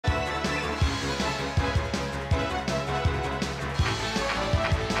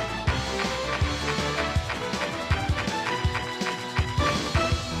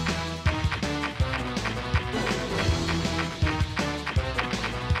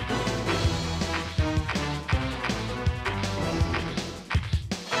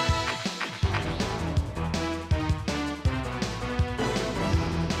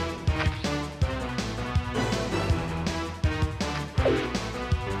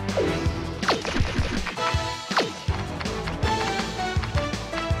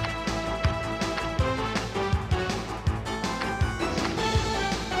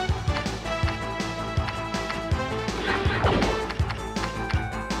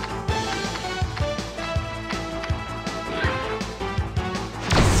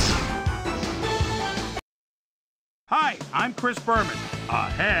I'm Chris Berman.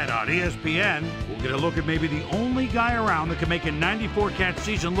 Ahead on ESPN, we'll get a look at maybe the only guy around that can make a 94-catch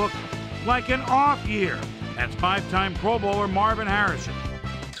season look like an off year. That's five-time Pro Bowler Marvin Harrison.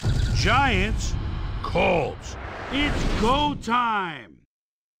 Giants, Colts. It's go time.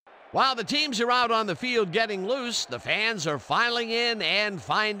 While the teams are out on the field getting loose, the fans are filing in and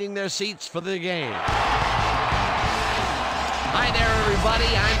finding their seats for the game. Hi there, everybody.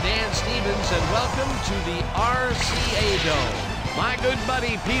 I'm Dan Stevens, and welcome to the RCA Dome. My good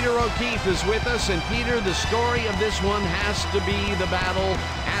buddy Peter O'Keefe is with us, and Peter, the story of this one has to be the battle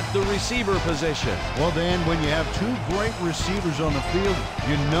at the receiver position. Well, Dan, when you have two great receivers on the field,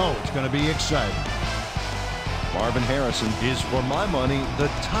 you know it's going to be exciting. Marvin Harrison is, for my money, the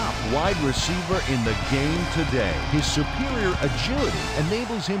top wide receiver in the game today. His superior agility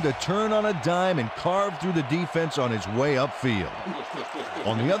enables him to turn on a dime and carve through the defense on his way upfield.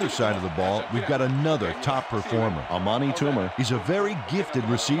 On the other side of the ball, we've got another top performer. Amani Toomer is a very gifted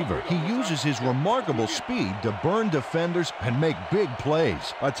receiver. He uses his remarkable speed to burn defenders and make big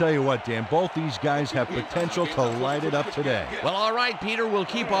plays. I'll tell you what, Dan, both these guys have potential to light it up today. Well, all right, Peter, we'll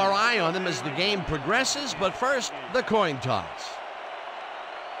keep our eye on them as the game progresses, but first, the coin toss.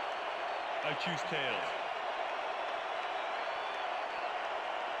 I choose tails.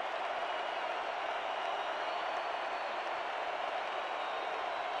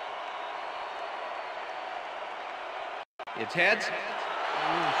 It's heads.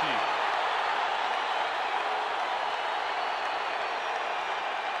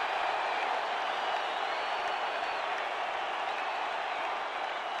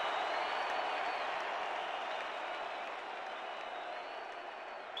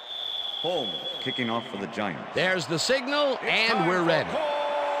 Home kicking off for the Giants. There's the signal, and we're ready.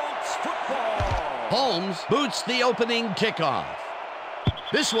 Holmes boots the opening kickoff.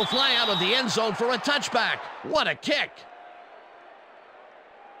 This will fly out of the end zone for a touchback. What a kick!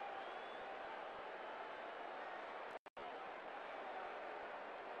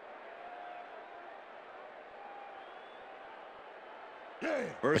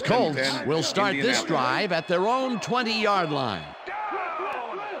 The Colts will start this drive at their own 20-yard line.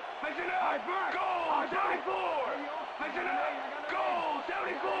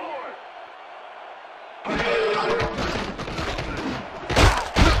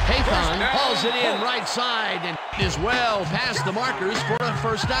 Hauls it in right side and is well past the markers for a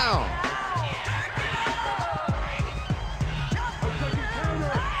first down.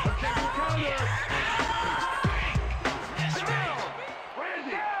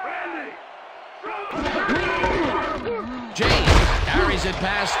 James carries it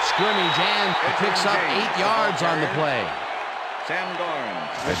past scrimmage and picks up 8 yards on the play. Sam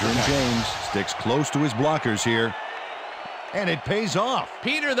Garn. Edgerrin James sticks close to his blockers here. And it pays off.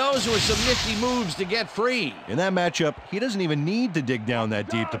 Peter, those were some nifty moves to get free. In that matchup, he doesn't even need to dig down that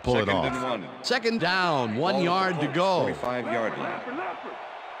deep to pull it off. Second down, 1 yard to go. 45-yard line.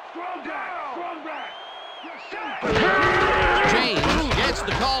 James gets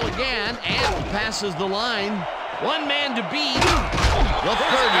the call again and passes the line. One man to beat. The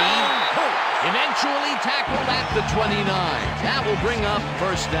 30. Eventually tackled at the 29. That will bring up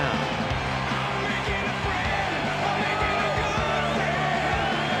first down.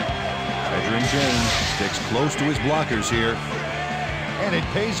 Edgerrin James sticks close to his blockers here. And it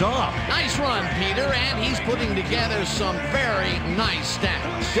pays off. Nice run, Peter, and he's putting together some very nice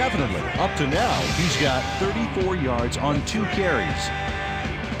stats. Definitely. Up to now, he's got 34 yards on 2 carries.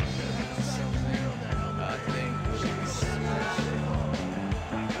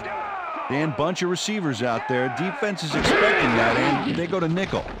 Dan, bunch of receivers out there. Defense is expecting that, and they go to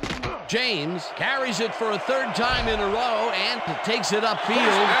nickel. James carries it for a 3rd time in a row and takes it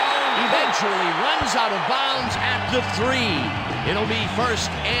upfield. Eventually runs out of bounds at the 3. It'll be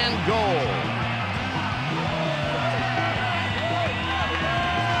first and goal.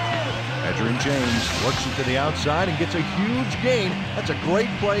 Edgerrin James works it to the outside and gets a huge gain. That's a great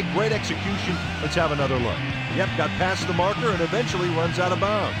play, great execution. Let's have another look. Yep, got past the marker and eventually runs out of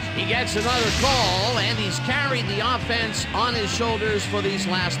bounds. He gets another call, and he's carried the offense on his shoulders for these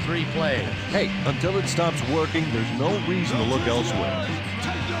last 3 plays. Hey, until it stops working, there's no reason to look elsewhere.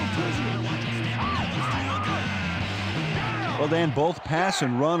 Well, Dan, both pass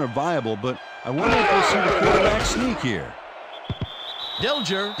and run are viable, but I wonder if we'll see the quarterback sneak here.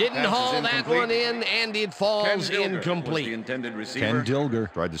 Dilger didn't haul that one in, and it falls incomplete. Ken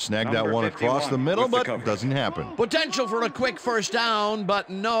Dilger tried to snag that one across the middle, but doesn't happen. Potential for a quick first down, but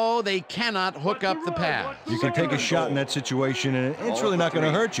no, they cannot hook up the pass. You can take a shot in that situation, and it's really not going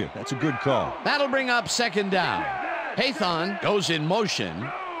to hurt you. That's a good call. That'll bring up second down. Haython goes in motion.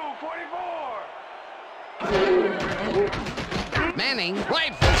 Manning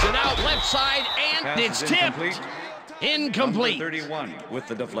rifles it out left side, and Pass it's is tipped. Incomplete. Number 31 with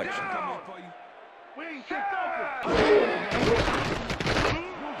the deflection.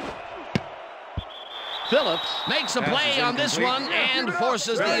 Phillips makes a play on this one and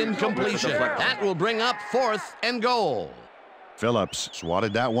forces the incompletion. That will bring up 4th and goal. Phillips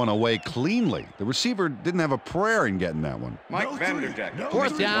swatted that one away cleanly. The receiver didn't have a prayer in getting that one. Mike Vanderjack.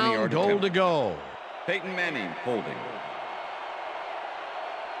 4th down, goal to go. Peyton Manning holding.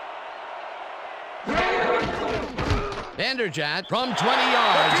 Vanderjagt from 20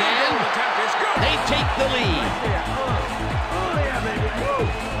 yards, and they take the lead.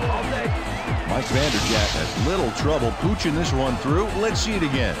 Mike Vanderjagt has little trouble pooching this one through. Let's see it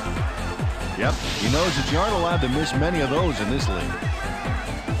again. Yep, he knows that you aren't allowed to miss many of those in this league.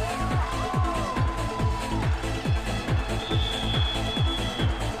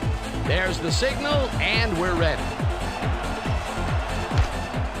 There's the signal, and we're ready.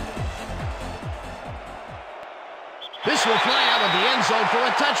 This will fly out of the end zone for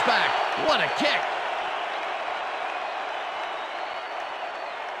a touchback. What a kick.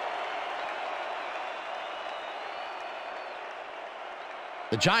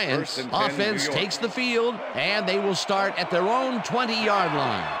 The Giants offense takes the field, and they will start at their own 20-yard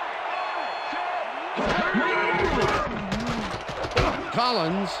line.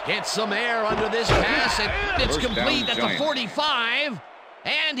 Collins gets some air under this pass, and it's complete at the 45,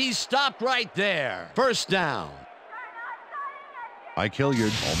 and he's stopped right there. First down. Ike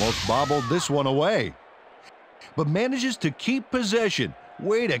Hilliard almost bobbled this one away, but manages to keep possession.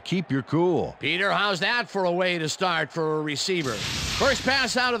 Way to keep your cool. Peter, how's that for a way to start for a receiver? First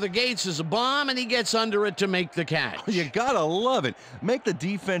pass out of the gates is a bomb, and he gets under it to make the catch. You gotta love it. Make the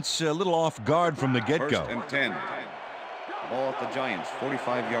defense a little off guard from the get-go. 1st and 10. Ball at the Giants'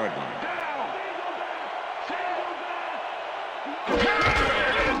 45-yard line.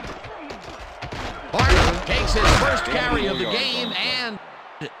 Barton takes his first carry of the game and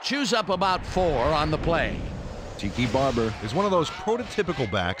chews up about 4 on the play. Tiki Barber is one of those prototypical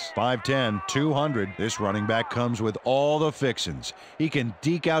backs, 5'10", 200. This running back comes with all the fixins. He can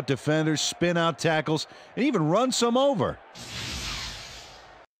deke out defenders, spin out tackles, and even run some over.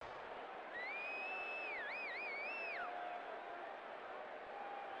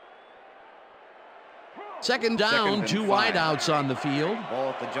 Second down, 2 wideouts on the field. Ball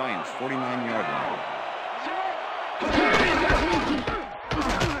at the Giants' 49-yard line.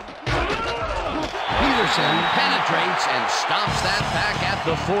 Peterson penetrates and stops that back at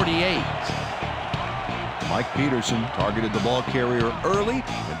the 48. Mike Peterson targeted the ball carrier early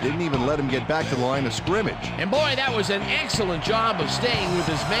and didn't even let him get back to the line of scrimmage. And boy, that was an excellent job of staying with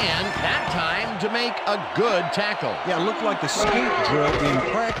his man that time to make a good tackle. Yeah, it looked like the skate drill in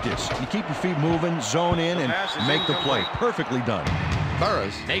practice. You keep your feet moving, zone in, and make the play. Perfectly done.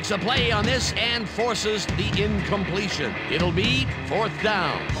 Burris makes a play on this and forces the incompletion. It'll be 4th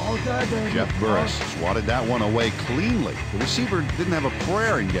down. Jeff Burris swatted that one away cleanly. The receiver didn't have a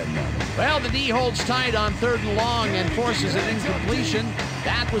prayer in getting that one. Well, the D holds tight on 3rd and long and forces an incompletion.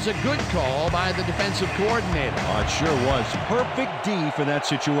 That was a good call by the defensive coordinator. Oh, it sure was. Perfect D for that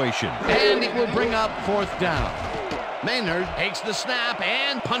situation. And it will bring up 4th down. Maynard takes the snap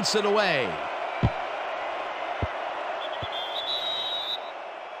and punts it away.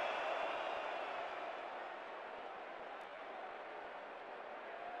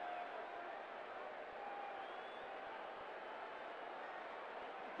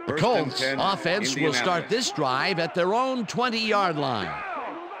 The Colts offense will start this drive at their own 20-yard line.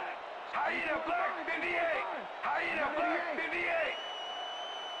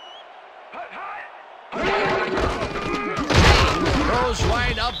 Throws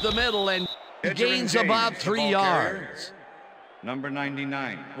right up the middle and gains about 3 yards. Number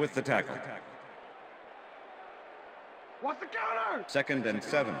 99 with the tackle. What's the counter? 2nd and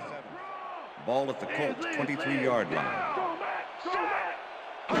 7. Ball at the Colts' 23-yard line.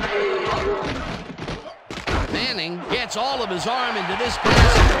 Manning gets all of his arm into this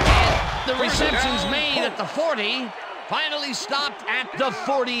pass, and the reception's made at the 40, finally stopped at the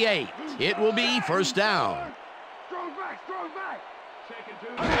 48. It will be 1st down.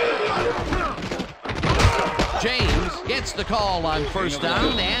 James gets the call on 1st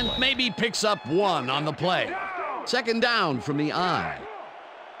down and maybe picks up 1 on the play. 2nd down from the I.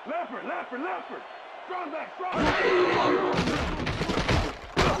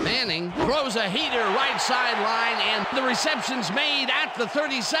 Manning throws a heater right sideline, and the reception's made at the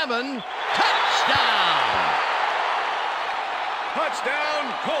 37. Touchdown!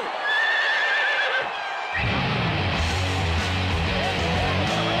 Touchdown, Colts!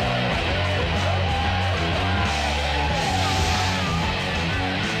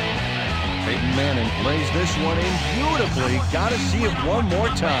 Manning lays this one in beautifully. Got to see it one more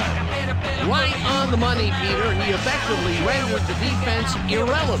time. Right on the money, Peter, and he effectively rendered the defense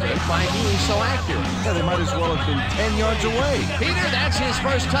irrelevant by being so accurate. Yeah, they might as well have been 10 yards away. Peter, that's his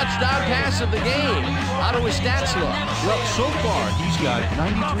first touchdown pass of the game. How do his stats look? Well, so far, he's got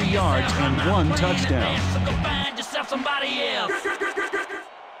 93 yards and 1 touchdown. Find yourself somebody else.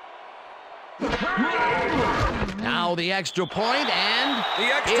 Now the extra point, and The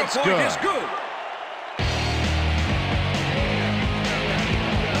extra it's point good. is good.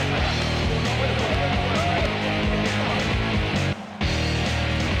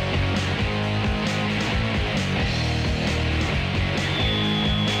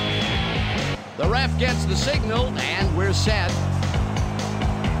 The ref gets the signal, and we're set.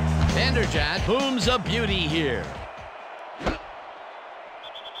 Vanderjagt booms a beauty here.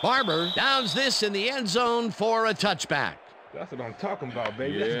 Barber downs this in the end zone for a touchback. That's what I'm talking about,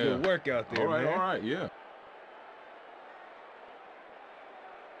 baby. That's good work out there, man. All right, yeah.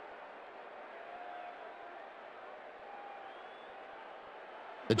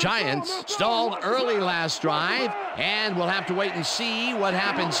 The Giants stalled early last drive, and we'll have to wait and see what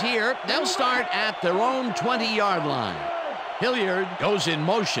happens here. They'll start at their own 20-yard line. Hilliard goes in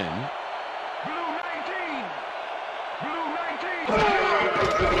motion. Blue 19. Blue 19.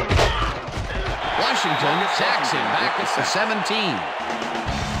 Washington sacks him back at the 17.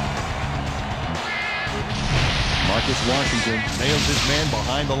 Marcus Washington nails his man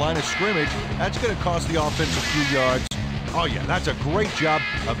behind the line of scrimmage. That's going to cost the offense a few yards. Oh, yeah, that's a great job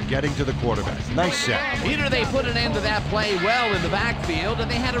of getting to the quarterback. Nice sack. Peter, they put an end to that play well in the backfield,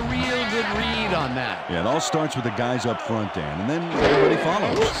 and they had a real good read on that. Yeah, it all starts with the guys up front, Dan, and then everybody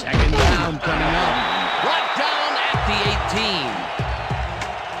follows. Second down coming up. Brought down at the 18.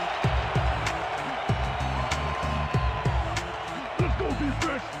 Let's go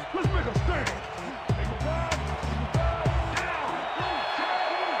defense. Let's make a stand.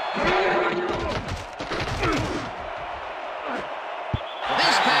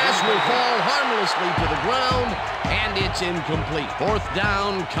 This pass will fall harmlessly to the ground, and it's incomplete. Fourth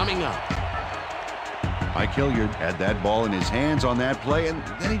down coming up. Mike Hilliard had that ball in his hands on that play, and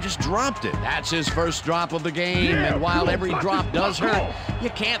then he just dropped it. That's his first drop of the game, and while every drop does hurt, you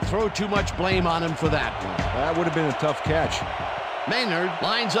can't throw too much blame on him for that one. That would have been a tough catch. Maynard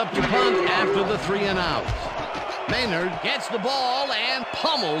lines up to punt after the 3 and out. Maynard gets the ball and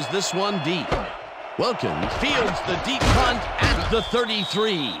pummels this one deep. Wilkins fields the deep punt at the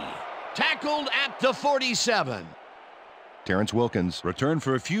 33. Tackled at the 47. Terrence Wilkins returned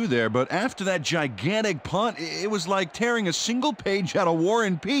for a few there, but after that gigantic punt, it was like tearing a single page out of War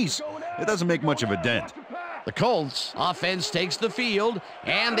and Peace. It doesn't make much of a dent. The Colts offense takes the field,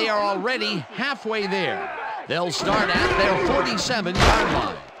 and they are already halfway there. They'll start at their 47-yard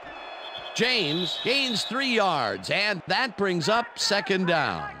line. James gains 3 yards, and that brings up second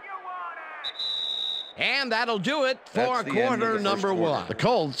down. And that'll do it for quarter number 1. The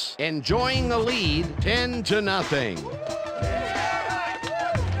Colts enjoying the lead 10-0.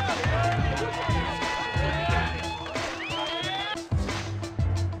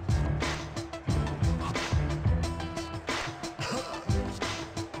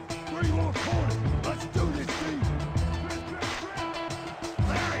 Where you want corner? Let's do this, Steve.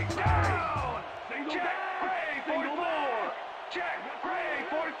 Larry, down. Single check. Gray, 44. Check. Gray,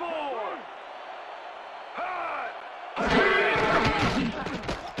 44.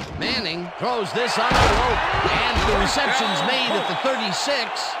 Manning throws this on the rope, and the reception's made at the 36.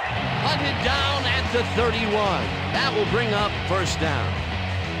 Hunted down at the 31. That will bring up first down.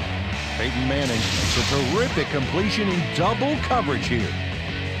 Peyton Manning makes a terrific completion in double coverage here.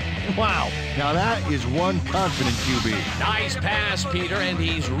 Wow, now that is one confident QB. Nice pass, Peter, and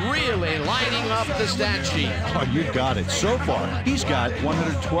he's really lighting up the stat sheet. Oh, you got it. So far, he's got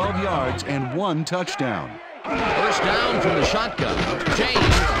 112 yards and 1 touchdown. First down from the shotgun. James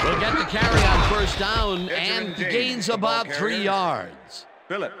will get the carry on first down, and gains about 3 yards.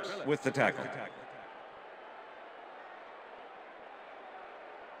 Phillips with the tackle.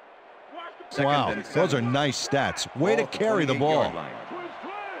 Wow, those are nice stats. Way to carry the ball.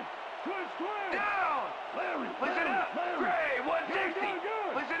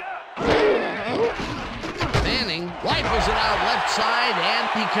 Manning rifles it out left side, and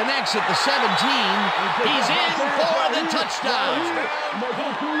he connects at the 17. He's in for the touchdown.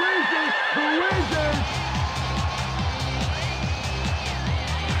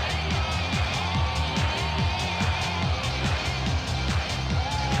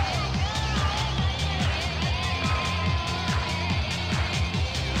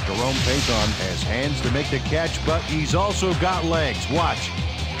 Jerome Payton has hands to make the catch, but he's also got legs. Watch.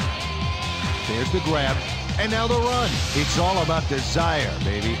 There's the grab. And now the run. It's all about desire,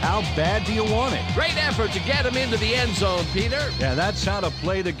 baby. How bad do you want it? Great effort to get him into the end zone, Peter. Yeah, that's how to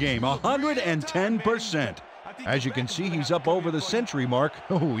play the game. 110%. As you can see, he's up over the century mark.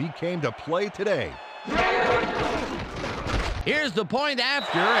 Oh, he came to play today. Here's the point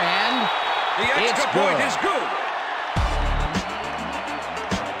after, and The extra point is good.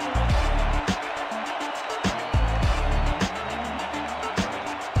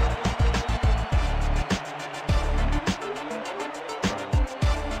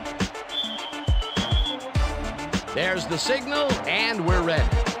 There's the signal, and we're ready.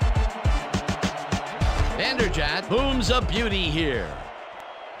 Vanderjagt booms a beauty here.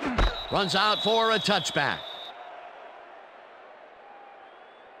 Runs out for a touchback.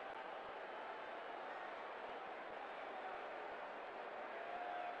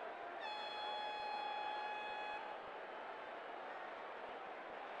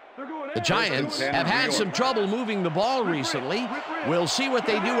 The Giants have had some trouble moving the ball recently. We'll see what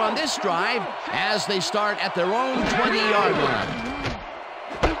they do on this drive as they start at their own 20-yard line.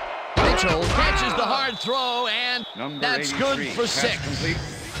 Mitchell catches the hard throw, and that's good for 6.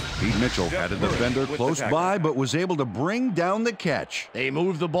 Pete Mitchell had a defender close by, but was able to bring down the catch. They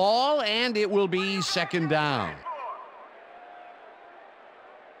move the ball, and it will be 2nd down.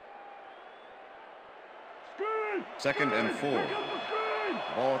 Second and 4.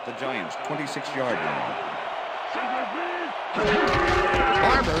 Ball at the Giants' 26-yard line.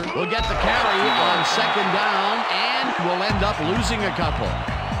 Barber will get the carry on 2nd down and will end up losing a couple.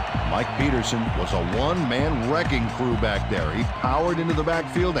 Mike Peterson was a one-man wrecking crew back there. He powered into the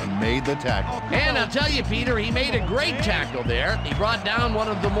backfield and made the tackle. And I'll tell you, Peter, he made a great tackle there. He brought down one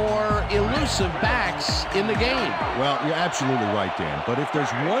of the more elusive backs in the game. Well, you're absolutely right, Dan. But if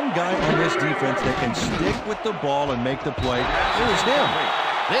there's one guy on this defense that can stick with the ball and make the play, it was him.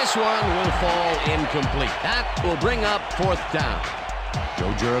 This one will fall incomplete. That will bring up 4th down.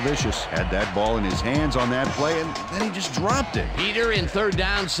 Joe Juravicius had that ball in his hands on that play, and then he just dropped it. Peter, in 3rd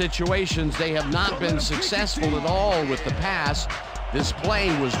down situations, they have not been successful at all with the pass. This play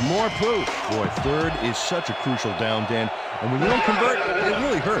was more proof. Boy, 3rd is such a crucial down, Dan. And when you don't convert, it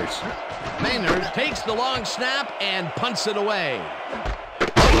really hurts. Maynard takes the long snap and punts it away.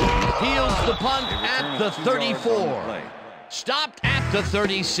 Peels the punt at the 34. Stopped at the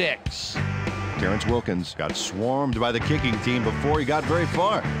 36. Terrence Wilkins got swarmed by the kicking team before he got very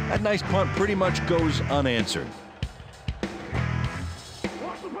far. That nice punt pretty much goes unanswered.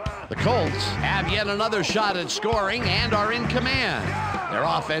 The Colts have yet another shot at scoring and are in command. Their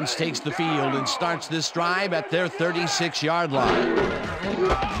offense takes the field and starts this drive at their 36-yard line.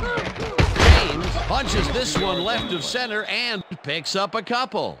 James punches this one left of center and picks up a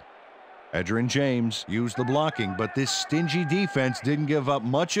couple. Edgerrin James used the blocking, but this stingy defense didn't give up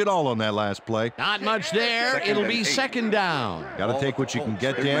much at all on that last play. Not much there. It'll be 2nd down. Got to take what you can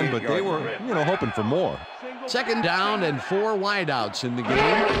get, Dan, but they were, hoping for more. 2nd down and 4 wideouts in the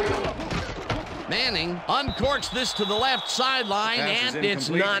game. Manning uncorks this to the left sideline, and it's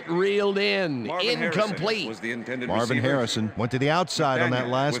not reeled in. Incomplete. Marvin Harrison went to the outside on that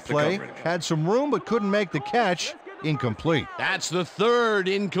last play. Had some room, but couldn't make the catch. Incomplete. That's the 3rd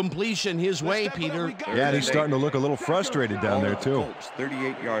incompletion his way, Peter. Yeah, and he's starting to look a little frustrated down there, too.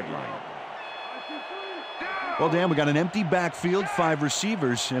 38-yard line. Well, Dan, we got an empty backfield, 5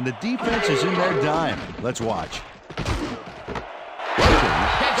 receivers, and the defense is in their dime. Let's watch.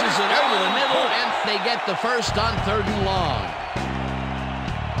 Catches it over the middle, and they get the first on 3rd and long.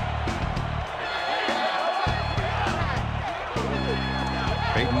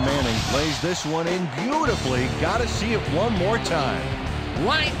 Peyton Manning lays this one in beautifully. Got to see it one more time.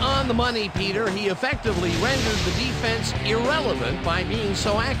 Right on the money, Peter. He effectively rendered the defense irrelevant by being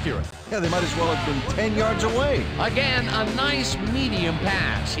so accurate. Yeah, they might as well have been 10 yards away. Again, a nice medium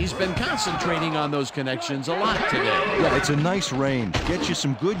pass. He's been concentrating on those connections a lot today. Yeah, it's a nice range. Gets you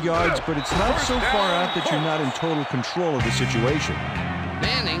some good yards, but it's not so far out that you're not in total control of the situation.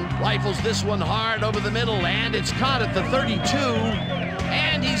 Manning rifles this one hard over the middle, and it's caught at the 32.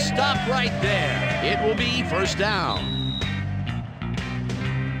 And he's stopped right there. It will be 1st down.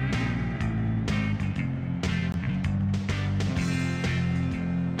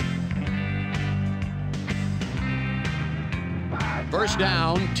 First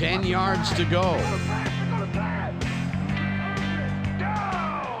down, 10 yards to go.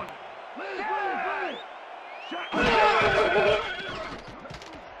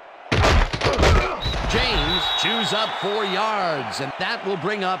 James chews up 4 yards, and that will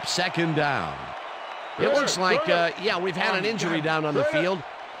bring up 2nd down. It looks like, we've had an injury down on the field.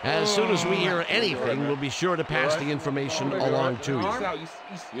 As soon as we hear anything, we'll be sure to pass the information along to you.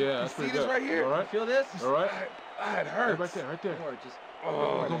 Yeah, that's pretty good. Right here. All right. Feel this? All right. It hurts. Right there, right there. Just,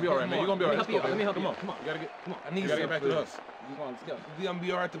 You're gonna be all right, man. You're gonna be all right. Let me help you. Come on. You gotta get. Come on. I need you gotta get back to us. Come on, let's go. You're gonna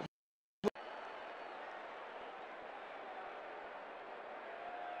be all right.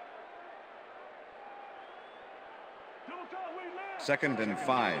 Second and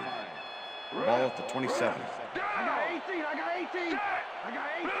 5. Ball at the 27. I got 18. I got 18.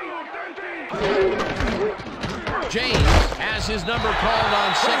 James has his number called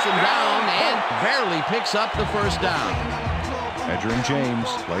on second down and barely picks up the first down. Edgerrin James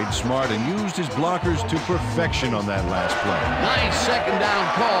played smart and used his blockers to perfection on that last play. Nice second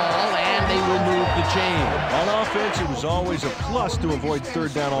down call, and they will move the chain. On offense, it was always a plus to avoid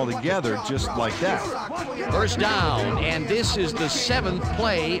third down altogether, just like that. First down, and this is the 7th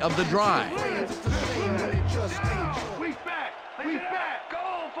play of the drive. We back.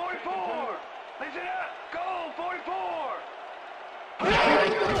 Goal 44. Listen up. Goal 44.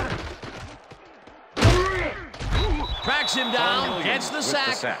 Tracks him down, gets the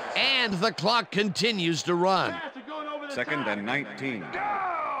sack, and the clock continues to run. Second and 19.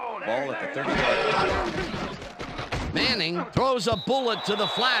 Ball at the 30-yard line. Manning throws a bullet to the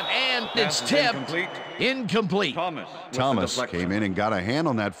flat, and it's tipped. Incomplete. Thomas came in and got a hand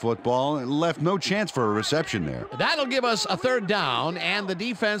on that football and left no chance for a reception there. That'll give us a third down, and the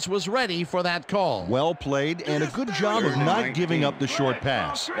defense was ready for that call. Well played and a good job of not giving up the short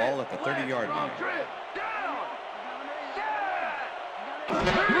pass. Ball at the 30-yard line.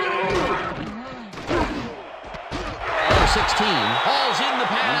 16 hauls in the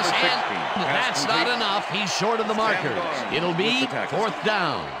pass, and that's not enough. He's short of the markers. It'll be fourth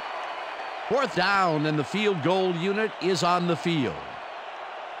down. Fourth down, and the field goal unit is on the field.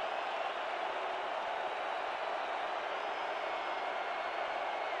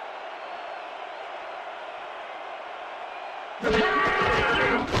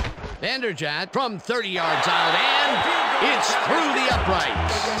 Vanderjagt from 30 yards out, and it's through the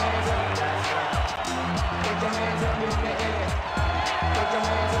uprights.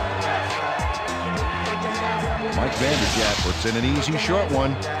 Mike Vanderjagt puts in an easy short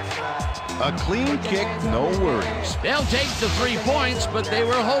one. A clean kick, no worries. They'll take the 3 points, but they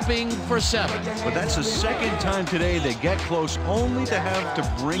were hoping for 7. But that's the second time today they get close only to have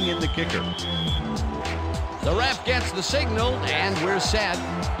to bring in the kicker. The ref gets the signal, and we're set.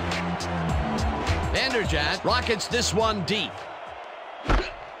 Vanderjagt rockets this one deep.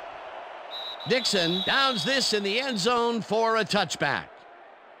 Dixon downs this in the end zone for a touchback.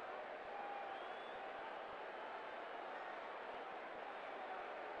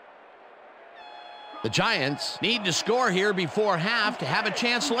 The Giants need to score here before half to have a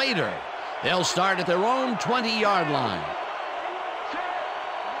chance later. They'll start at their own 20-yard line.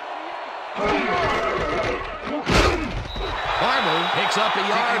 Barber picks up a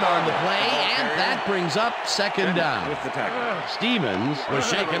yard on the play, and that brings up second down. Stevens was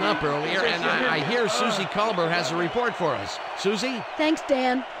shaken up earlier, and I hear Susie Culber has a report for us. Susie? Thanks,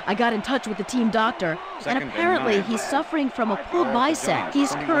 Dan. I got in touch with the team doctor, and apparently he's suffering from a pulled bicep.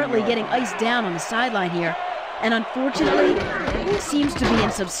 He's currently getting iced down on the sideline here, and unfortunately, he seems to be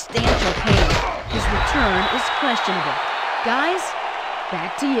in substantial pain. His return is questionable. Guys,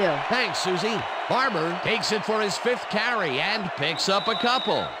 back to you. Thanks, Susie. Barber takes it for his 5th carry and picks up a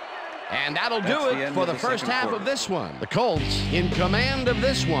couple. And that'll do it for the first half of this one. The Colts in command of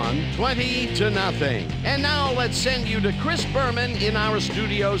this one, 20-0. And now let's send you to Chris Berman in our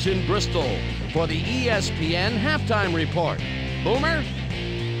studios in Bristol for the ESPN halftime report. Boomer?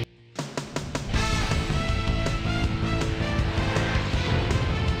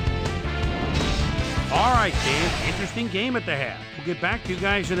 All right, Dan, interesting game at the half. We'll get back to you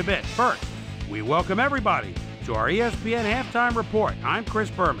guys in a bit. First, we welcome everybody to our ESPN halftime report. I'm Chris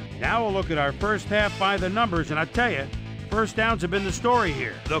Berman. Now we'll look at our first half by the numbers, and I tell you, first downs have been the story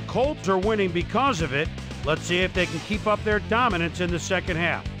here. The Colts are winning because of it. Let's see if they can keep up their dominance in the second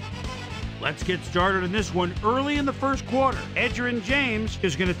half. Let's get started in this one early in the first quarter. Edgerrin James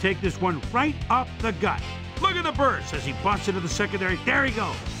is going to take this one right up the gut. Look at the burst as he busts into the secondary. There he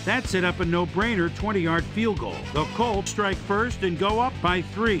goes. That set up a no-brainer 20-yard field goal. The Colts strike first and go up by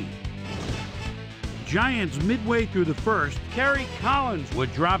 3. Giants midway through the first, Kerry Collins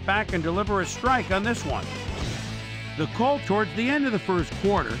would drop back and deliver a strike on this one. The Colts towards the end of the first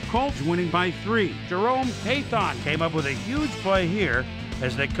quarter, Colts winning by 3. Jerome Pathon came up with a huge play here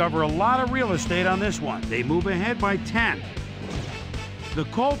as they cover a lot of real estate on this one. They move ahead by 10. The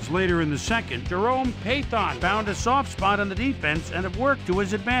Colts later in the second, Jerome Pathon found a soft spot on the defense and it worked to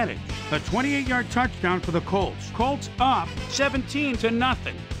his advantage. A 28-yard touchdown for the Colts. Colts up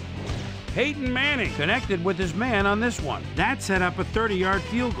 17-0. Peyton Manning connected with his man on this one. That set up a 30-yard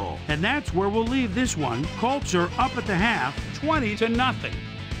field goal. And that's where we'll leave this one. Colts are up at the half, 20-0.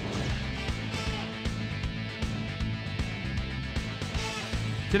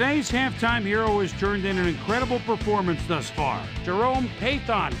 Today's halftime hero has turned in an incredible performance thus far. Jerome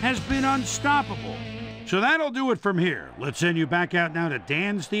Pathon has been unstoppable. So that'll do it from here. Let's send you back out now to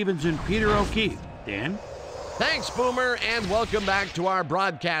Dan Stevens and Peter O'Keefe. Dan? Thanks, Boomer, and welcome back to our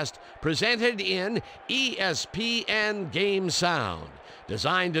broadcast presented in ESPN Game Sound.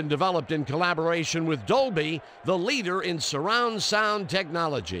 Designed and developed in collaboration with Dolby, the leader in surround sound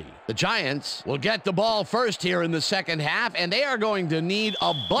technology. The Giants will get the ball first here in the second half, and they are going to need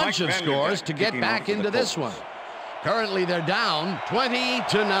a bunch of scores to get back into this one. Currently, they're down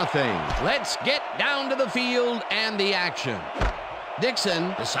 20-0. Let's get down to the field and the action.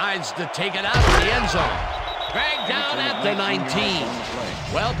 Dixon decides to take it out of the end zone. Dragged down at the 19.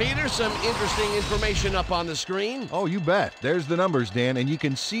 Well, Peter, some interesting information up on the screen. Oh, you bet. There's the numbers, Dan, and you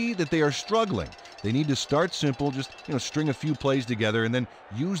can see that they are struggling. They need to start simple, just, string a few plays together and then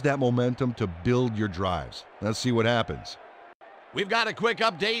use that momentum to build your drives. Let's see what happens. We've got a quick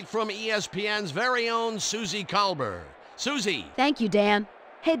update from ESPN's very own Susie Colbert. Susie. Thank you, Dan.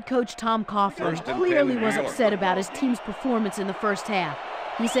 Head coach Tom Coughlin clearly was upset about his team's performance in the first half.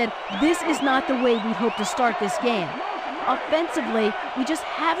 He said, "This is not the way we'd hoped to start this game. Offensively, we just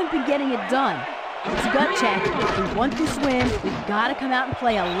haven't been getting it done. It's a gut check. If we want this win, we've got to come out and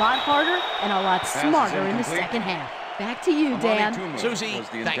play a lot harder and a lot smarter in the second half." Back to you, Dan. Susie,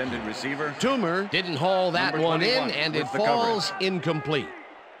 thank you. Toomer didn't haul that one in, and it falls incomplete.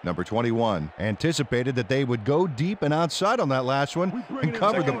 Number 21 anticipated that they would go deep and outside on that last one and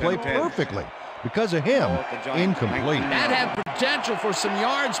covered the play perfectly. Because of him, incomplete. That had potential for some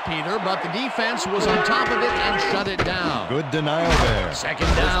yards, Peter, but the defense was on top of it and shut it down. Good denial there. Second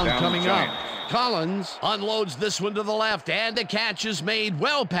down coming up. Collins unloads this one to the left, and the catch is made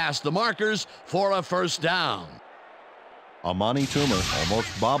well past the markers for a first down. Amani Toomer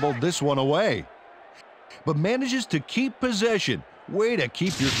almost bobbled this one away, but manages to keep possession. Way to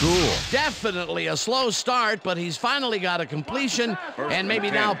keep your cool. Definitely a slow start, but he's finally got a completion, and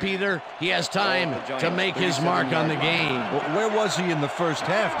maybe now, Peter, he has time to make his mark on the game. Well, where was he in the first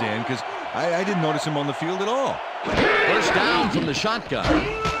half, Dan? Because I didn't notice him on the field at all. First down from the shotgun. Barber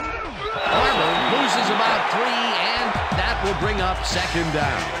loses about 3, and that will bring up second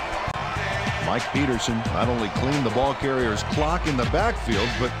down. Mike Peterson not only cleaned the ball carrier's clock in the backfield,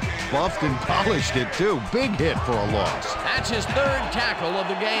 but buffed and polished it too. Big hit for a loss. That's his third tackle of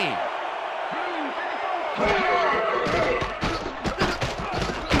the game.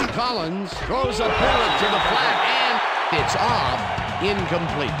 Collins throws a bullet to the flat, and it's off,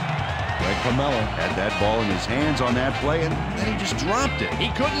 incomplete. Greg Pomelo had that ball in his hands on that play, and then he just dropped it. He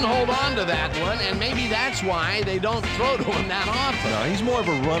couldn't hold on to that one, and maybe that's why they don't throw to him that often. No, he's more of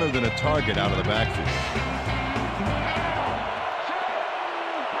a runner than a target out of the backfield.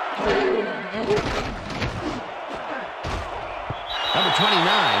 Number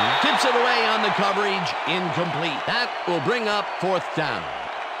 29 tips it away on the coverage, incomplete. That will bring up fourth down.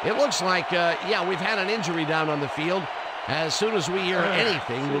 It looks like, we've had an injury down on the field. As soon as we hear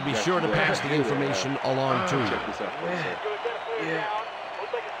anything, we'll be sure to pass the information along to you. You're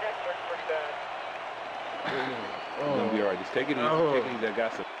gonna be all right. Just take it easy. Take it easy. I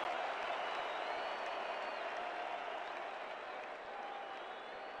got some.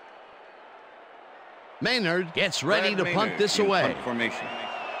 Maynard gets ready to punt this away. Punt formation.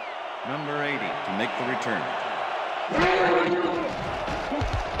 Number 80 to make the return.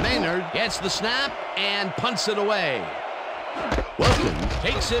 Maynard gets the snap and punts it away. Wilson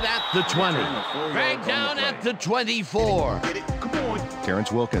takes it at the 20. Dragged down at the 24.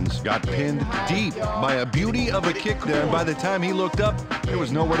 Terrence Wilkins got pinned deep by a beauty of a kick there, and by the time he looked up, there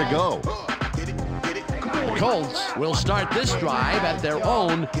was nowhere to go. The Colts will start this drive at their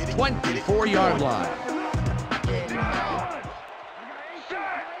own 24-yard line.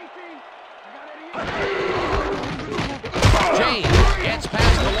 James gets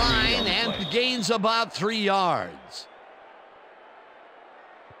past the line and gains about 3 yards.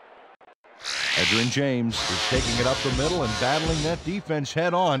 Edgerrin James is taking it up the middle and battling that defense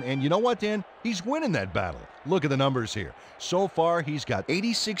head on. And you know what, Dan? He's winning that battle. Look at the numbers here. So far, he's got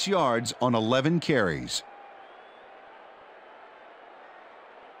 86 yards on 11 carries.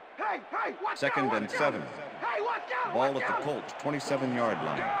 Second and 7. Ball at the Colts, 27-yard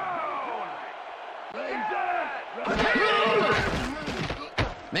line.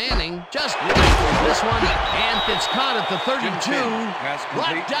 Manning just rifles this one, and it's caught at the 32,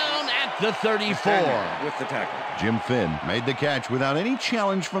 brought down at the 34. With the tackle. Jim Finn made the catch without any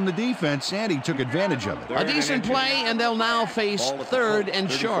challenge from the defense, and he took advantage of it. A decent play, and they'll now face third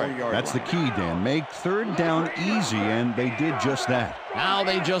and short. That's the key, Dan. Make third down easy, and they did just that. Now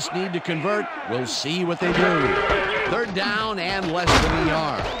they just need to convert. We'll see what they do. Third down and less than a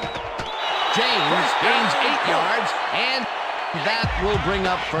yard. James gains 8 yards, and that will bring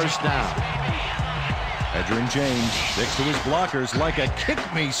up first down. Edgerrin James sticks to his blockers like a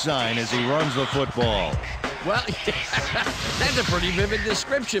kick-me sign as he runs the football. Well, that's a pretty vivid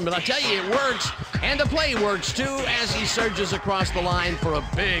description, but I tell you, it works. And the play works, too, as he surges across the line for a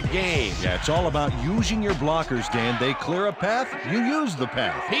big gain. Yeah, it's all about using your blockers, Dan. They clear a path, you use the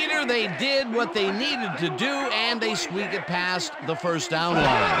path. Peter, they did what they needed to do, and they squeak it past the first down line.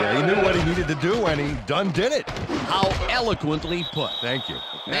 Yeah, he knew what he needed to do, and he done did it. How eloquently put. Thank you.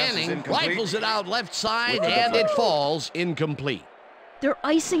 Manning rifles it out left side, and it falls incomplete. They're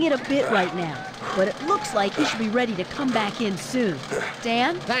icing it a bit right now, but it looks like he should be ready to come back in soon.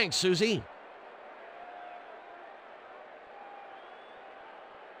 Dan? Thanks, Susie.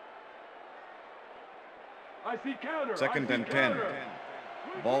 I see counter. Second and 10.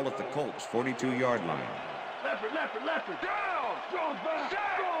 Ball at the Colts, 42-yard line. Left it. Down. Strong's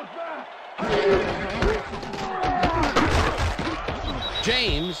back.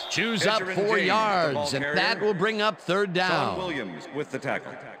 James chews up 4 yards, and that will bring up third down. Sean Williams with the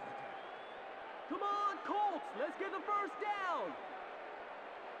tackle. Come on, Colts. Let's get the first down.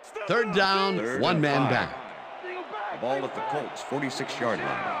 Third down, one man back. Ball at the Colts, 46-yard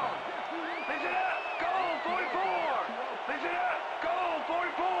line.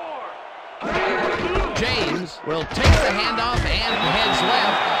 James will take the handoff and heads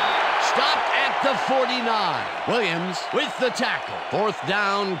left. Stopped at the 49. Williams with the tackle. Fourth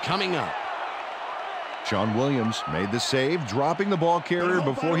down coming up. Sean Williams made the save, dropping the ball carrier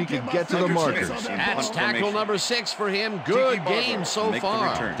before he could get to the markers. That's tackle number 6 for him. Good game so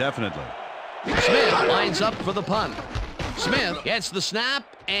far. Definitely. Smith lines up for the punt. Smith gets the snap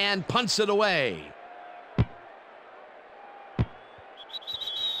and punts it away.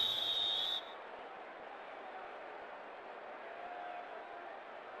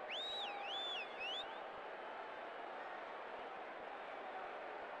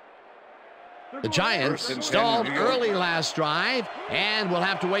 The Giants stalled early last drive, and we'll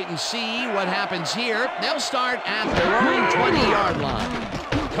have to wait and see what happens here. They'll start at their own 20-yard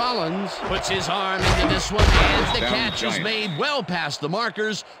line. Collins puts his arm into this one, and the catch is made well past the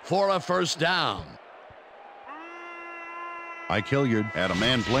markers for a first down. Ike Hilliard had a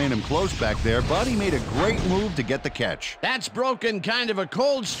man playing him close back there, but he made a great move to get the catch. That's broken kind of a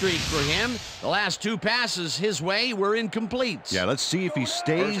cold streak for him. The last 2 passes his way were incomplete. Yeah, let's see if he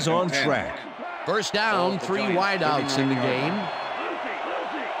stays on track. First down, 3 wideouts in the game.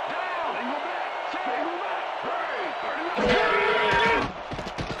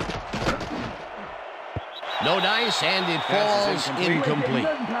 No dice, and it falls incomplete.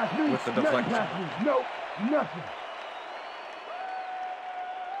 With the deflection. No, nothing.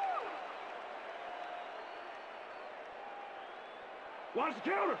 Watch the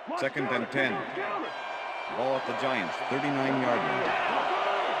counter. Second and 10. Ball at the Giants, 39-yard line.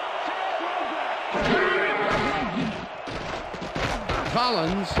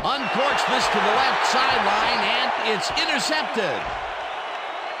 Collins uncorks this to the left sideline, and it's intercepted.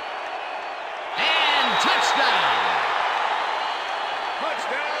 And touchdown.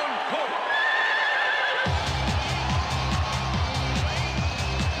 Touchdown, Colts.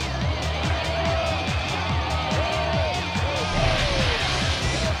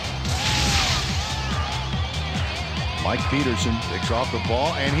 Mike Peterson picks off the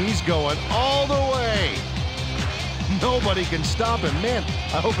ball, and he's going all the way. Nobody can stop him. Man,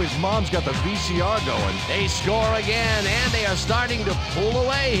 I hope his mom's got the VCR going. They score again, and they are starting to pull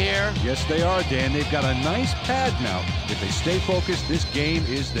away here. Yes, they are, Dan. They've got a nice pad now. If they stay focused, this game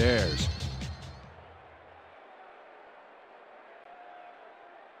is theirs.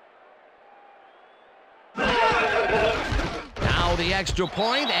 Now the extra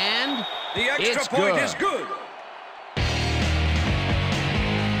point, and the extra it's point good. is good.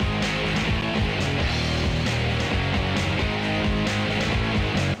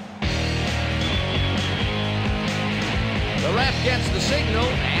 The ref gets the signal,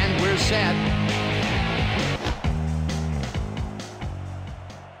 and we're set.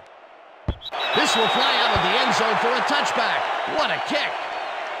 This will fly out of the end zone for a touchback. What a kick.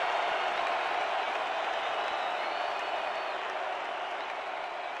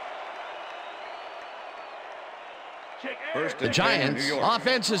 The Giants'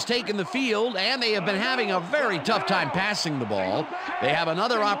 offense has taken the field, and they have been having a very tough time passing the ball. They have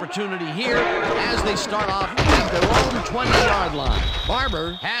another opportunity here as they start off at their own 20-yard line.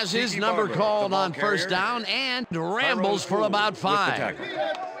 Barber has his number called on first down and rambles for about 5.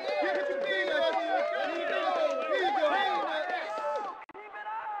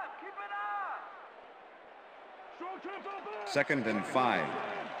 Second and 5.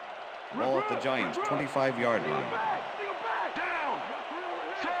 Ball at the Giants' 25-yard line.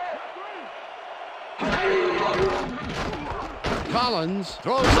 Collins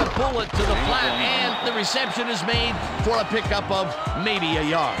throws a bullet to the flat, and the reception is made for a pickup of maybe a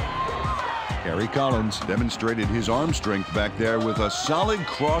yard. Gary Collins demonstrated his arm strength back there with a solid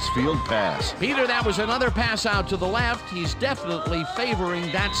cross-field pass. Peter, that was another pass out to the left. He's definitely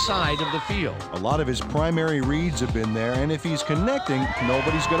favoring that side of the field. A lot of his primary reads have been there, and if he's connecting,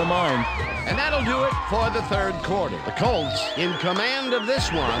 nobody's going to mind. And that'll do it for the third quarter. The Colts in command of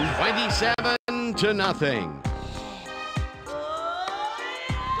this one, 27-0.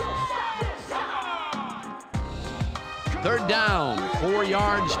 Third down, 4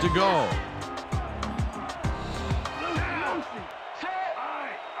 yards to go.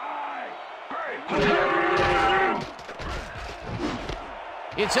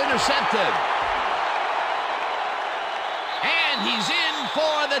 It's intercepted. And he's in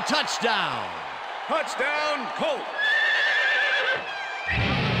for the touchdown. Touchdown, Colts.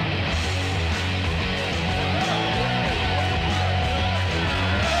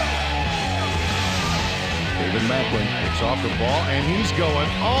 David Macklin picks off the ball, and he's going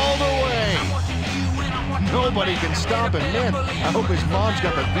all the way. Nobody can stop him. Man, I hope his mom's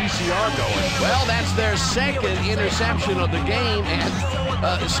got the VCR going. Well, that's their second interception of the game, and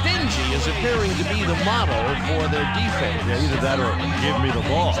stingy is appearing to be the motto for their defense. Yeah, either that or give me the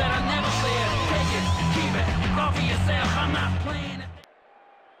ball.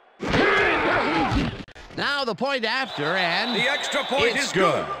 Now the point after, and the extra point is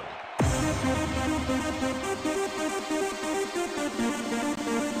good.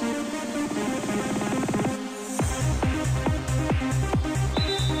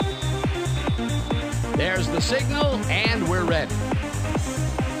 There's the signal, and we're ready.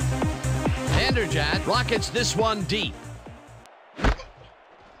 Vanderjagt rockets this one deep.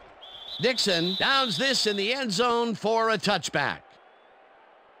 Dixon downs this in the end zone for a touchback.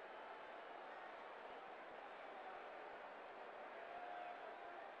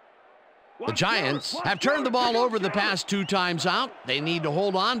 The Giants have turned the ball over the past 2 times out. They need to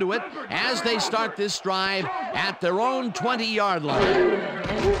hold on to it as they start this drive at their own 20-yard line.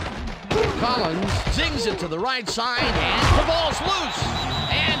 Collins zings it to the right side, and the ball's loose.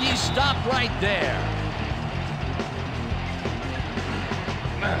 And he's stopped right there.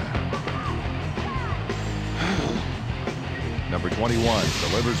 Number 21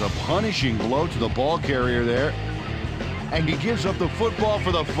 delivers a punishing blow to the ball carrier there. And he gives up the football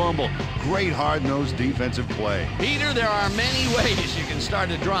for the fumble. Great hard-nosed defensive play. Peter, there are many ways you can start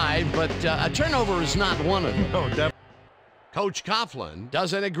a drive, but a turnover is not one of them. No, definitely. Coach Coughlin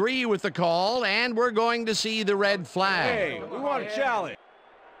doesn't agree with the call, and we're going to see the red flag. Hey, we want a challenge.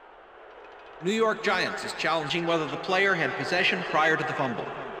 New York Giants is challenging whether the player had possession prior to the fumble.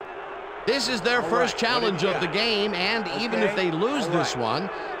 This is their first challenge of the game, and even if they lose this one,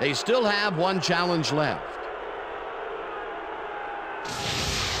 they still have one challenge left.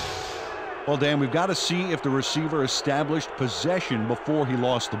 Well, Dan, we've got to see if the receiver established possession before he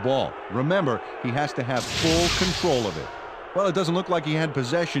lost the ball. Remember, he has to have full control of it. Well, it doesn't look like he had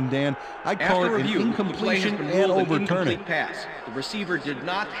possession, Dan. I'd call it an incompletion and overturn it. Pass. The receiver did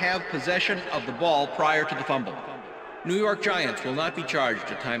not have possession of the ball prior to the fumble. New York Giants will not be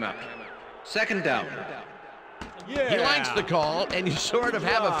charged a timeout. Second down. Yeah. He likes the call, and you sort of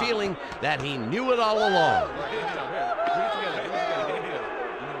have a feeling that he knew it all along.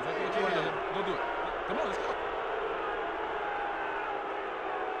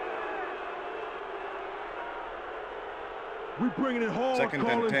 We're bringing it home. Second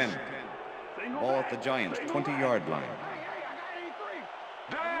and 10. Ball at the Giants' 20-yard line.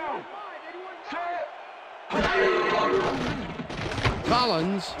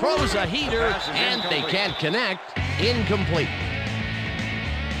 Collins throws a heater, and they can't connect. Incomplete.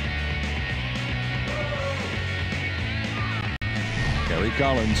 Gary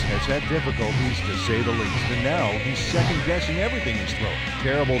Collins has had difficulties, to say the least, and now he's second-guessing everything he's thrown.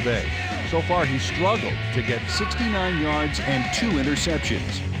 Terrible day. So far, he's struggled to get 69 yards and 2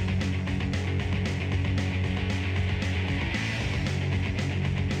 interceptions.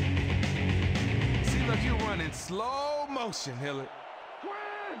 Seems like you're running slow motion, Hillard.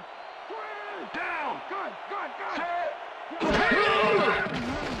 Quinn! Down. Good.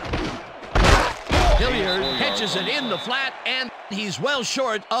 Hilliard pitches it in the flat, and he's well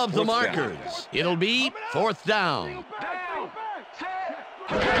short of the markers. It'll be 4th down.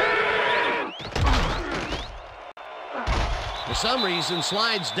 For some reason,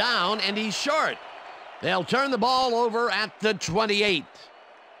 slides down, and he's short. They'll turn the ball over at the 28.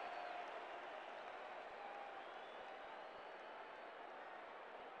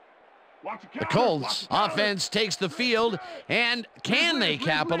 The Colts offense takes the field, and can they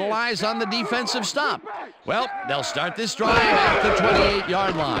capitalize on the defensive stop? Well, they'll start this drive at the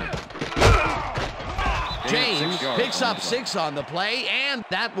 28-yard line. James picks up 6 on the play, and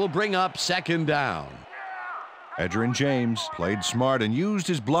that will bring up 2nd down. Edgerrin James played smart and used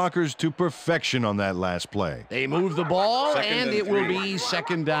his blockers to perfection on that last play. They move the ball, and it will be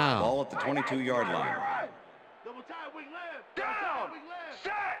 2nd down. Ball at the 22-yard line. Down.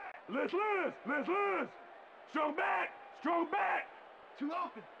 Set. Let's loose. Strong back. Too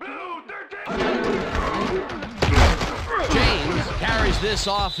open. Blue 13. James carries this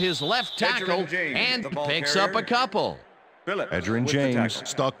off his left tackle and picks up a couple. Edgerrin James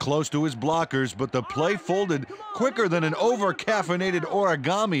stuck close to his blockers, but the play folded quicker than an over-caffeinated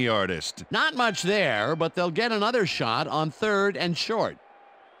origami artist. Not much there, but they'll get another shot on 3rd and short.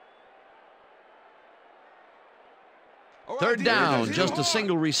 3rd down, just a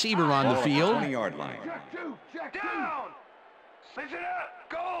single receiver on the field. 20-yard line. Down. Listen up.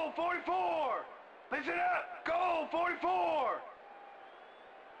 Goal 44. Listen up. Goal 44.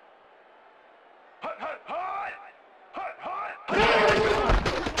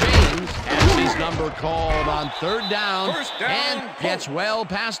 James has his number called on 3rd down, and gets well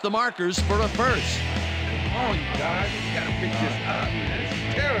past the markers for a first. Oh, you guys gotta pick this up.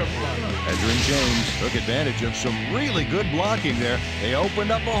 It's terrible. Edgerrin James took advantage of some really good blocking there. They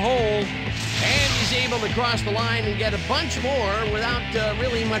opened up a hole. And he's able to cross the line and get a bunch more without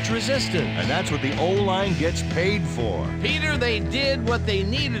really much resistance. And that's what the O-line gets paid for. Peter, they did what they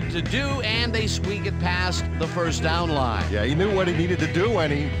needed to do, and they squeak it past the 1st down line. Yeah, he knew what he needed to do,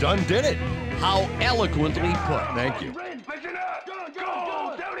 and he done did it. How eloquently put. Thank you. Listen up.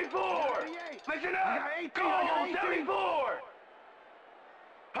 Goal 74. Listen up. Goal 74.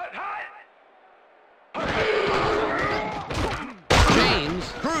 James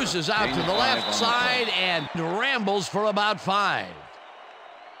cruises out to the left side and rambles for about 5. Yeah,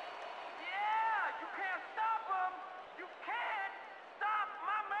 you can't stop him. You can't stop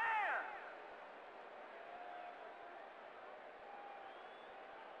my man.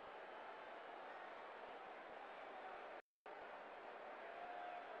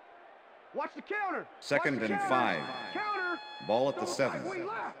 Watch the counter. 2nd and 5. Counter. Ball at the 7. Down.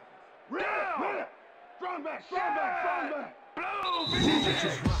 Strong back. Blue.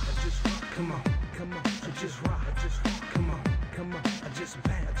 Come on, I just ride, come on, I just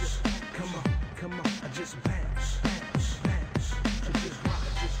bounce, come on, I just bounce, I just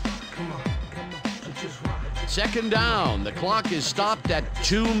ride, come on, I just ride. 2nd down. The clock is stopped at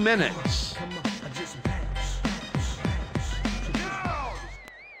 2 minutes. Come on, I just bounce, Down.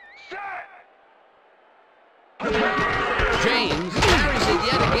 Set. James carries it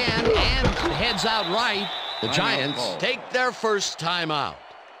yet again and heads out right. The Giants take their first timeout.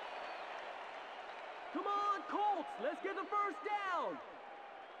 Come on, Colts, let's get the 1st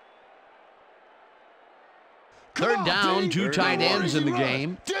down. 3rd down, 2 tight ends in the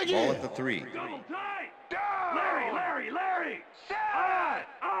game. Ball at the 3. Double tight. Down. Larry. Set.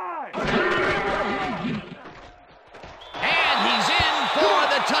 And he's in for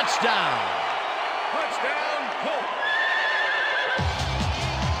the touchdown. Touchdown, Colts.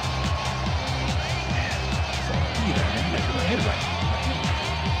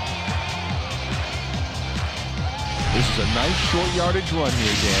 This is a nice short yardage run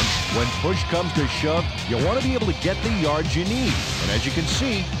here, Dan. When push comes to shove, you want to be able to get the yards you need. And as you can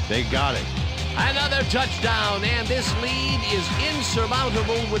see, they got it. Another touchdown, and this lead is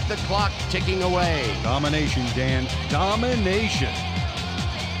insurmountable with the clock ticking away. Domination, Dan. Domination.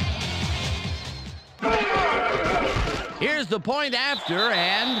 Here's the point after,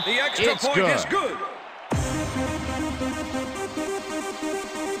 and The extra it's point good. is good.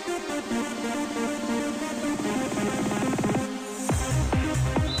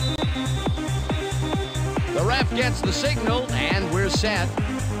 The ref gets the signal, and we're set.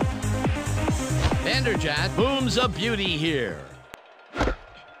 Vanderjagt booms a beauty here.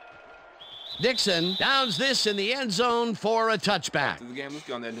 Dixon downs this in the end zone for a touchback. After the game, let's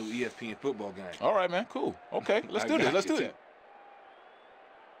go on that new ESPN football game. All right, man. Cool. Okay, let's do this. Let's do it.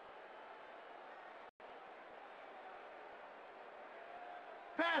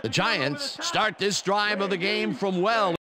 Pass The Giants start this drive of the game from well